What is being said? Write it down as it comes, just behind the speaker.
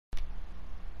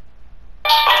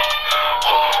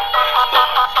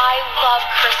I love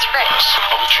Chris Rich.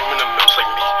 I was dreaming of mills like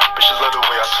me. Bitches love the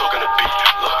way I talk on the beat.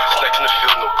 Look, snacks in the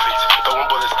field, no cleats. Throwing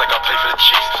bullets like I play for the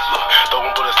Chiefs. Look,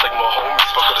 throwing bullets like my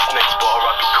homies. Fuck with the snakes, but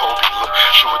R.I.P. Kobe. Look,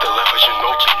 shoot with the left as you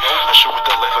know me. I shoot with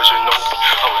the left as you know me.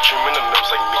 I was dreaming of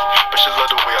mills like me. Bitches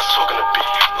love the way I talk on the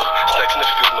beat. Look, snacks in the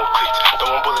field, no cleats.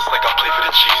 Throwing bullets like I play for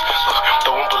the Chiefs. Look,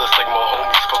 throwing bullets like my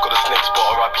homies. Fuck with the snakes, but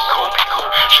R.I.P. Kobe.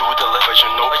 Look, shoot with the left as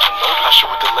you know me. I shoot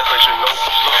with the left as you know me.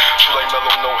 Look, shoot like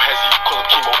mellow, no hezzy. Call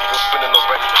up chemo, even spinning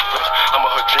already. Look,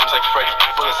 I'ma hurt dreams like Freddy.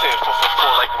 Bullets hitting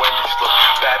 444 like Wendy's. Look,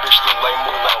 bad bitch look like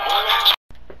Moonlight.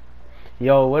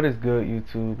 Yo, what is good,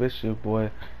 YouTube? It's your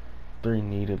boy 3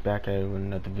 Needed back at it with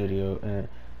another video, and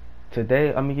today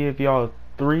I'm gonna give y'all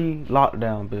 3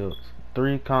 lockdown builds,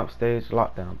 3 comp stage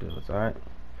lockdown builds. Alright,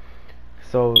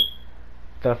 so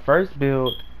the first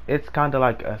build, it's kind of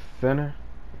like a center,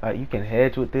 like you can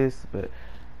hedge with this, but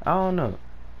I don't know,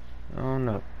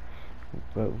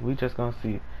 but we just gonna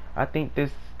see. I think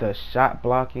this the shot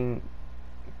blocking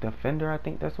defender, I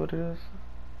think that's what it is.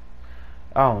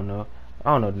 I don't know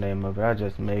the name of it. I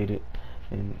just made it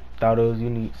and thought it was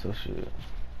unique, so shit,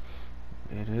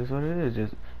 it is what it is.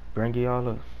 Just bring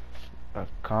y'all a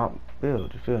comp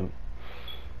build, you feel me?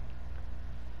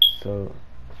 So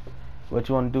what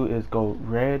you want to do is go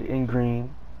red and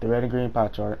green, the red and green pie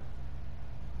chart,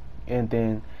 and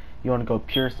then you want to go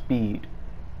pure speed.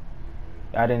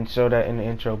 I didn't show that in the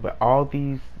intro, but all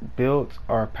these builds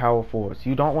are power forwards.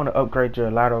 You don't want to upgrade your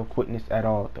lateral quickness at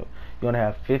all, though. You want to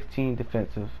have 15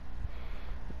 defensive,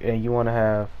 and you want to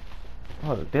have,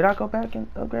 hold on, did I go back and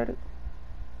upgrade it?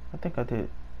 I think I did.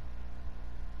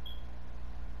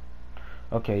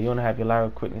 Okay, you want to have your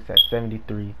lateral quickness at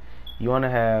 73. You want to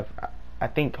have, I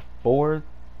think, 4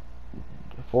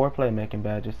 playmaking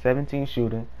badges, 17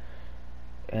 shooting,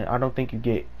 and I don't think you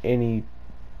get any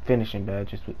finishing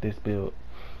badges with this build,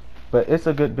 but it's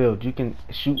a good build. You can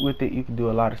shoot with it, you can do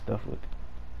a lot of stuff with it.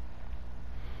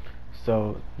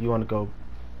 So you want to go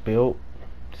build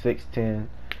 6'10",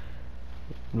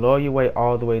 lower your weight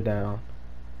all the way down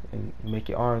and make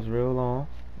your arms real long.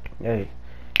 Hey,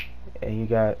 and you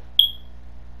got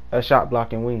a shot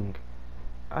blocking wing.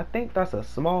 I think that's a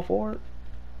small forward.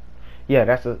 Yeah,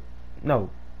 that's a,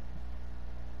 no,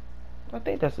 I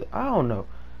think that's a, I don't know.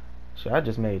 Sure, I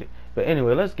just made it. But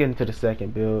anyway, let's get into the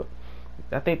second build.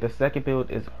 I think the second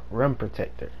build is rim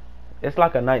protector. It's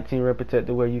like a 19 rim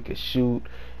protector where you can shoot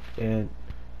and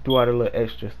do all the little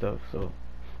extra stuff. So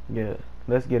yeah,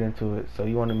 let's get into it. So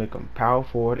you want to make them power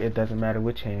forward. It doesn't matter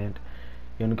which hand.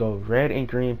 You want to go red and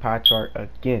green pie chart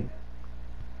again.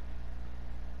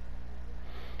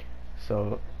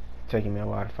 So taking me a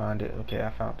while to find it. Okay,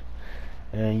 I found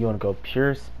it. And you want to go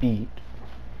pure speed.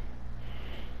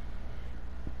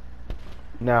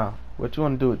 Now, what you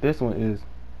want to do with this one is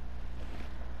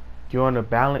you want to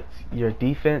balance your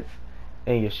defense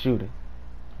and your shooting.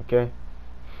 Okay?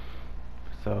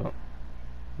 So,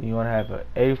 you want to have an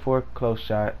 84 close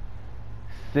shot,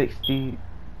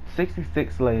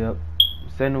 66 layup,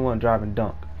 71 drive and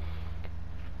dunk.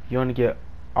 You want to get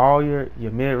all your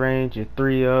mid-range, your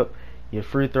 3 up, your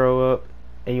free throw up,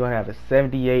 and you want to have a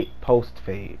 78 post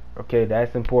fade. Okay,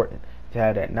 that's important to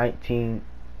have that 19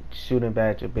 shooting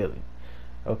badge ability.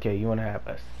 Okay, you want to have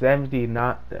a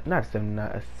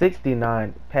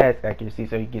 69 pass accuracy,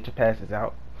 so you get your passes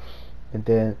out. And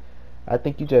then I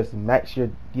think you just max your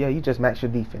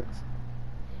defense.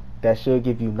 That should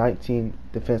give you 19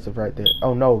 defensive right there.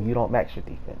 Oh no, you don't max your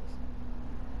defense.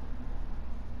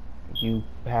 You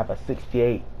have a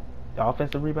 68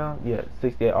 offensive rebound. Yeah,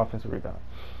 68 offensive rebound.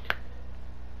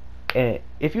 And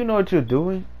if you know what you're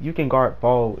doing, you can guard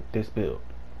ball with this build,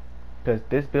 because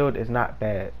this build is not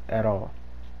bad at all.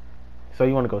 So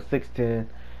you want to go 6'10",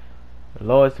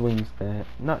 lowest wingspan,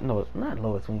 not lowest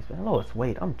wingspan, lowest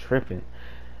weight. I'm tripping.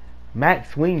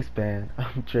 Max wingspan.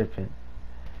 I'm tripping.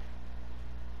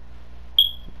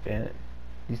 And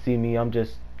you see me, I'm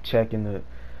just checking the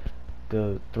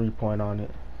 3-point on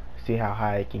it, see how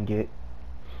high it can get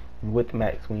with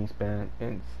max wingspan.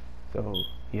 And so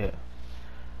yeah.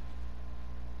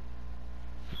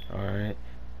 All right.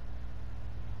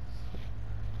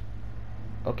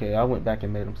 Okay, I went back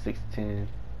and made them 6'10".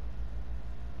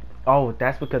 Oh,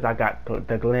 that's because I got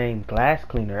the name Glass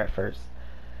Cleaner at first.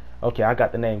 Okay, I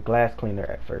got the name Glass Cleaner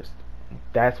at first.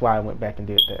 That's why I went back and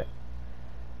did that.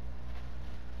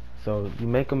 So you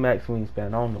make a max wingspan. I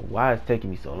don't know why it's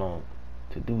taking me so long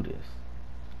to do this.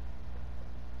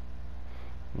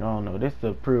 No, this is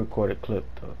a pre-recorded clip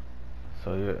though.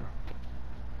 So yeah.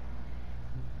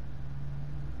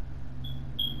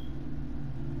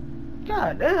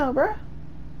 God damn, bruh.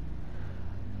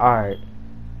 Alright,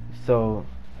 so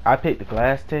I picked the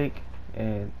glass take,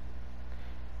 and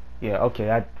Yeah,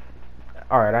 okay.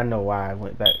 Alright, I know why I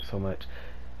went back so much.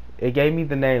 It gave me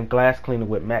the name Glass Cleaner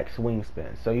with max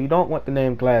wingspan. So you don't want the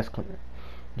name Glass Cleaner.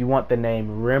 You want the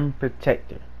name Rim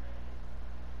Protector.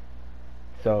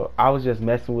 So I was just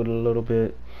messing with it a little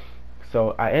bit.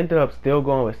 So I ended up still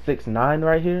going with 6'9"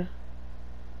 right here.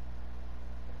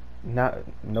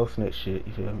 No snitch shit,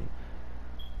 you feel me?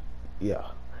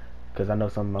 Yeah. Cause I know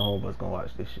some of my homeboys gonna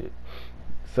watch this shit.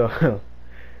 So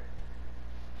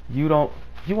you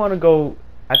wanna go,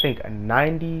 I think, a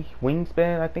 90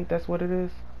 wingspan, I think that's what it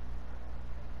is.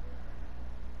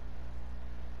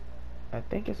 I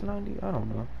think it's 90, I don't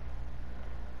know.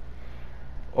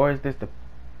 Or is this the,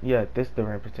 yeah, this is the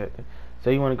rim protector.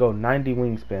 So you wanna go 90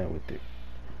 wingspan with it.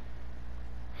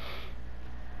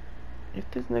 If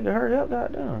this nigga hurry up,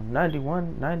 goddamn.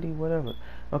 91, 90, whatever.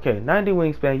 Okay, 90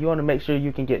 wingspan. You want to make sure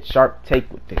you can get sharp take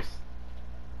with this.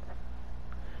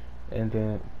 And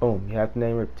then, boom, you have to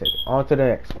name it protector. On to the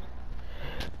next one.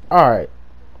 Alright.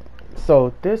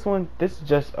 So, this is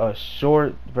just a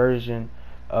short version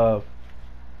of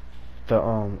the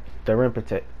rim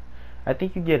protector. I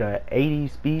think you get a 80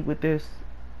 speed with this.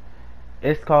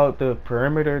 It's called the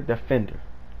Perimeter Defender.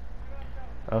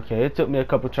 Okay, it took me a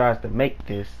couple tries to make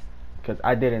this, because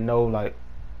I didn't know, like,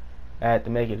 I had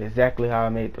to make it exactly how I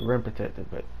made the rim protector.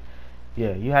 But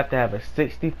yeah, you have to have a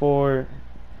 68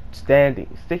 standing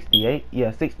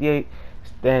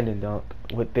dunk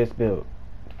with this build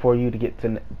for you to get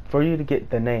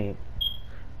the name.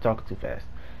 Talking too fast.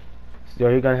 So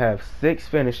you're gonna have 6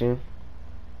 finishing.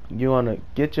 You wanna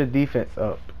get your defense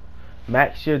up,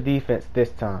 max your defense this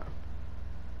time.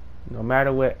 No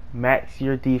matter what, max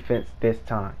your defense this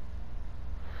time.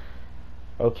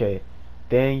 Okay,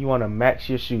 then you want to max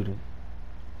your shooting.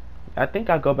 I think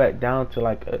I go back down to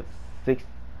like a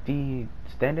 60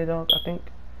 standard dunk, I think.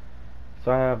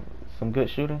 So I have some good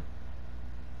shooting.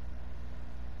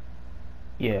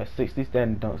 Yeah, 60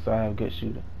 standard dunk, so I have good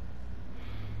shooting.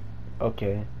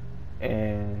 Okay,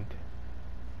 and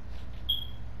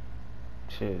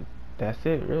shit, that's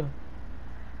it, really.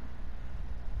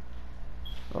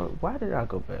 Why did I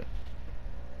go back?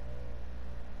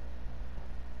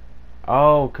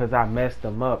 Oh, because I messed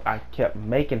him up. I kept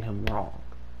making him wrong.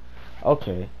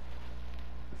 Okay.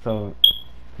 So,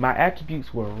 my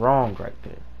attributes were wrong right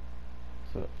there.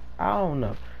 So, I don't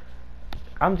know.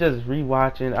 I'm just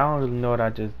rewatching. I don't really know what I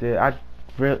just did. I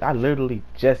literally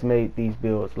just made these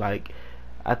builds, like,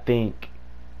 I think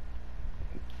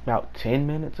about 10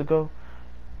 minutes ago.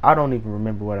 I don't even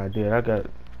remember what I did. I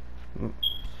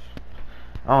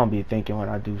don't be thinking when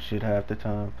I do shit half the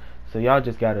time. So y'all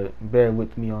just gotta bear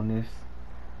with me on this.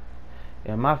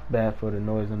 And my bad for the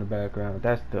noise in the background.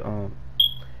 That's the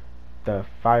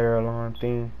fire alarm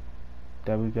thing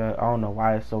that we got. I don't know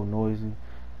why it's so noisy,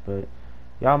 but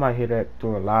y'all might hear that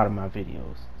through a lot of my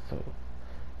videos. So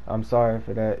I'm sorry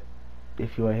for that.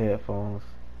 If you have headphones,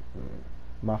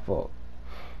 my fault.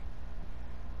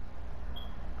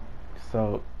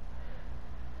 So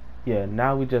yeah,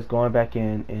 now we just going back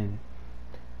in and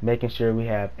making sure we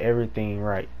have everything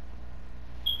right.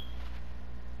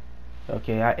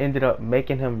 Okay, I ended up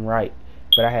making him right,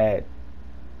 but I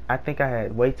think I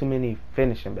had way too many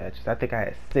finishing badges. I think I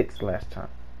had 6 last time.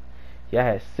 Yeah, I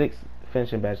had 6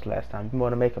 finishing badges last time. You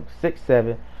want to make him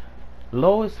 6'7",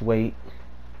 lowest weight.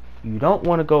 You don't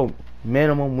want to go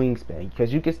minimum wingspan,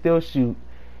 because you can still shoot.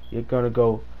 You're gonna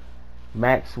go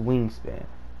max wingspan.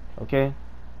 Okay.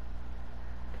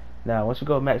 Now, once you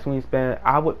go max wingspan,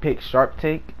 I would pick sharp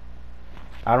take.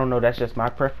 I don't know, that's just my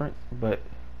preference, but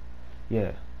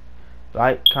yeah.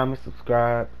 Like, comment,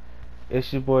 subscribe.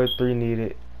 It's your boy 3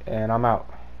 Needed, and I'm out.